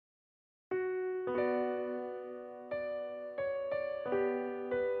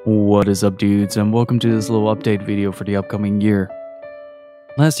What is up, dudes, and welcome to this little update video for the upcoming year.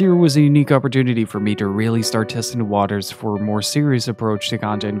 Last year was a unique opportunity for me to really start testing the waters for a more serious approach to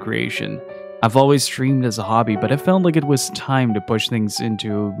content creation. I've always streamed as a hobby, but I felt like it was time to push things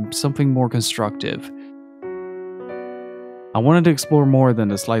into something more constructive. I wanted to explore more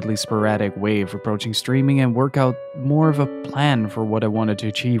than a slightly sporadic way of approaching streaming and work out more of a plan for what I wanted to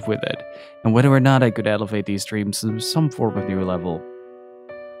achieve with it, and whether or not I could elevate these streams to some form of new level.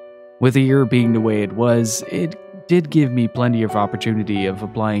 With the year being the way it was, it did give me plenty of opportunity of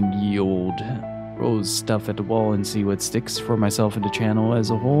applying ye old throw stuff at the wall and see what sticks for myself and the channel as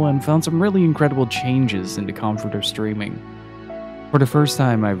a whole, and found some really incredible changes in the comfort of streaming. For the first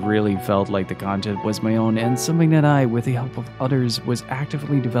time, I really felt like the content was my own and something that I, with the help of others, was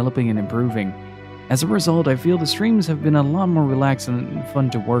actively developing and improving. As a result, I feel the streams have been a lot more relaxed and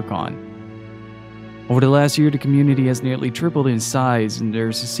fun to work on. Over the last year, the community has nearly tripled in size, and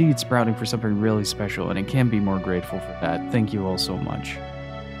there's a seed sprouting for something really special, and I can't be more grateful for that. Thank you all so much.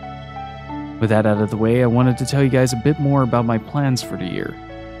 With that out of the way, I wanted to tell you guys a bit more about my plans for the year.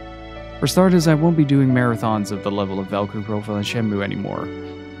 For starters, I won't be doing marathons of the level of Valkyrie Profile and Shenmue anymore.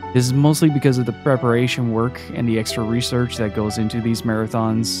 This is mostly because of the preparation work and the extra research that goes into these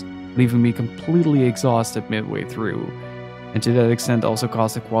marathons, leaving me completely exhausted midway through, and to that extent also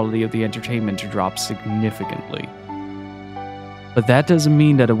caused the quality of the entertainment to drop significantly. But that doesn't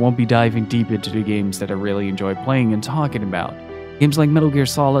mean that I won't be diving deep into the games that I really enjoy playing and talking about. Games like Metal Gear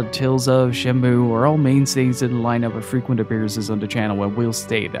Solid, Tales of, Shenmue are all mainstays in the lineup of frequent appearances on the channel and will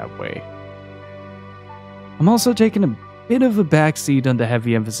stay that way. I'm also taking a bit of a backseat on the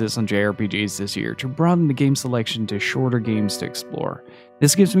heavy emphasis on JRPGs this year to broaden the game selection to shorter games to explore.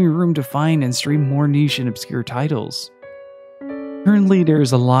 This gives me room to find and stream more niche and obscure titles. Currently, there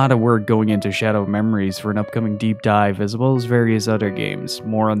is a lot of work going into Shadow Memories for an upcoming deep dive, as well as various other games.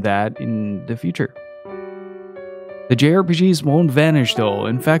 More on that in the future. The JRPGs won't vanish though.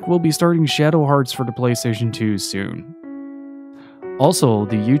 In fact, we'll be starting Shadow Hearts for the PlayStation 2 soon. Also,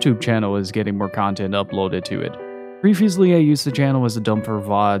 the YouTube channel is getting more content uploaded to it. Previously, I used the channel as a dump for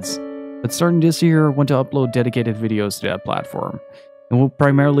VODs, but starting this year, I want to upload dedicated videos to that platform. It will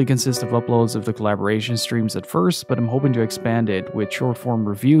primarily consist of uploads of the collaboration streams at first, but I'm hoping to expand it with short-form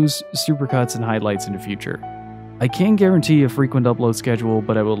reviews, supercuts, and highlights in the future. I can't guarantee a frequent upload schedule,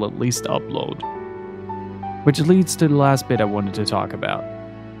 but I will at least upload. Which leads to the last bit I wanted to talk about.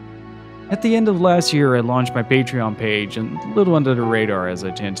 At the end of last year, I launched my Patreon page, and a little under the radar as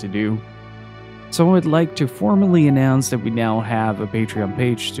I tend to do. So I'd like to formally announce that we now have a Patreon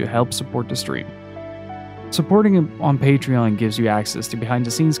page to help support the stream. Supporting it on Patreon gives you access to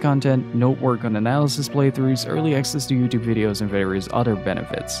behind-the-scenes content, note work on analysis playthroughs, early access to YouTube videos, and various other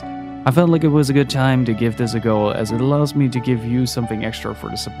benefits. I felt like it was a good time to give this a go, as it allows me to give you something extra for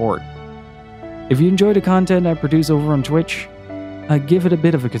the support. If you enjoy the content I produce over on Twitch, give it a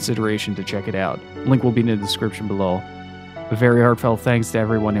bit of a consideration to check it out. Link will be in the description below. A very heartfelt thanks to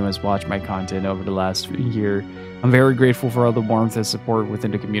everyone who has watched my content over the last year. I'm very grateful for all the warmth and support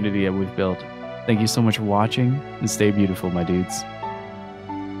within the community that we've built. Thank you so much for watching, and stay beautiful, my dudes.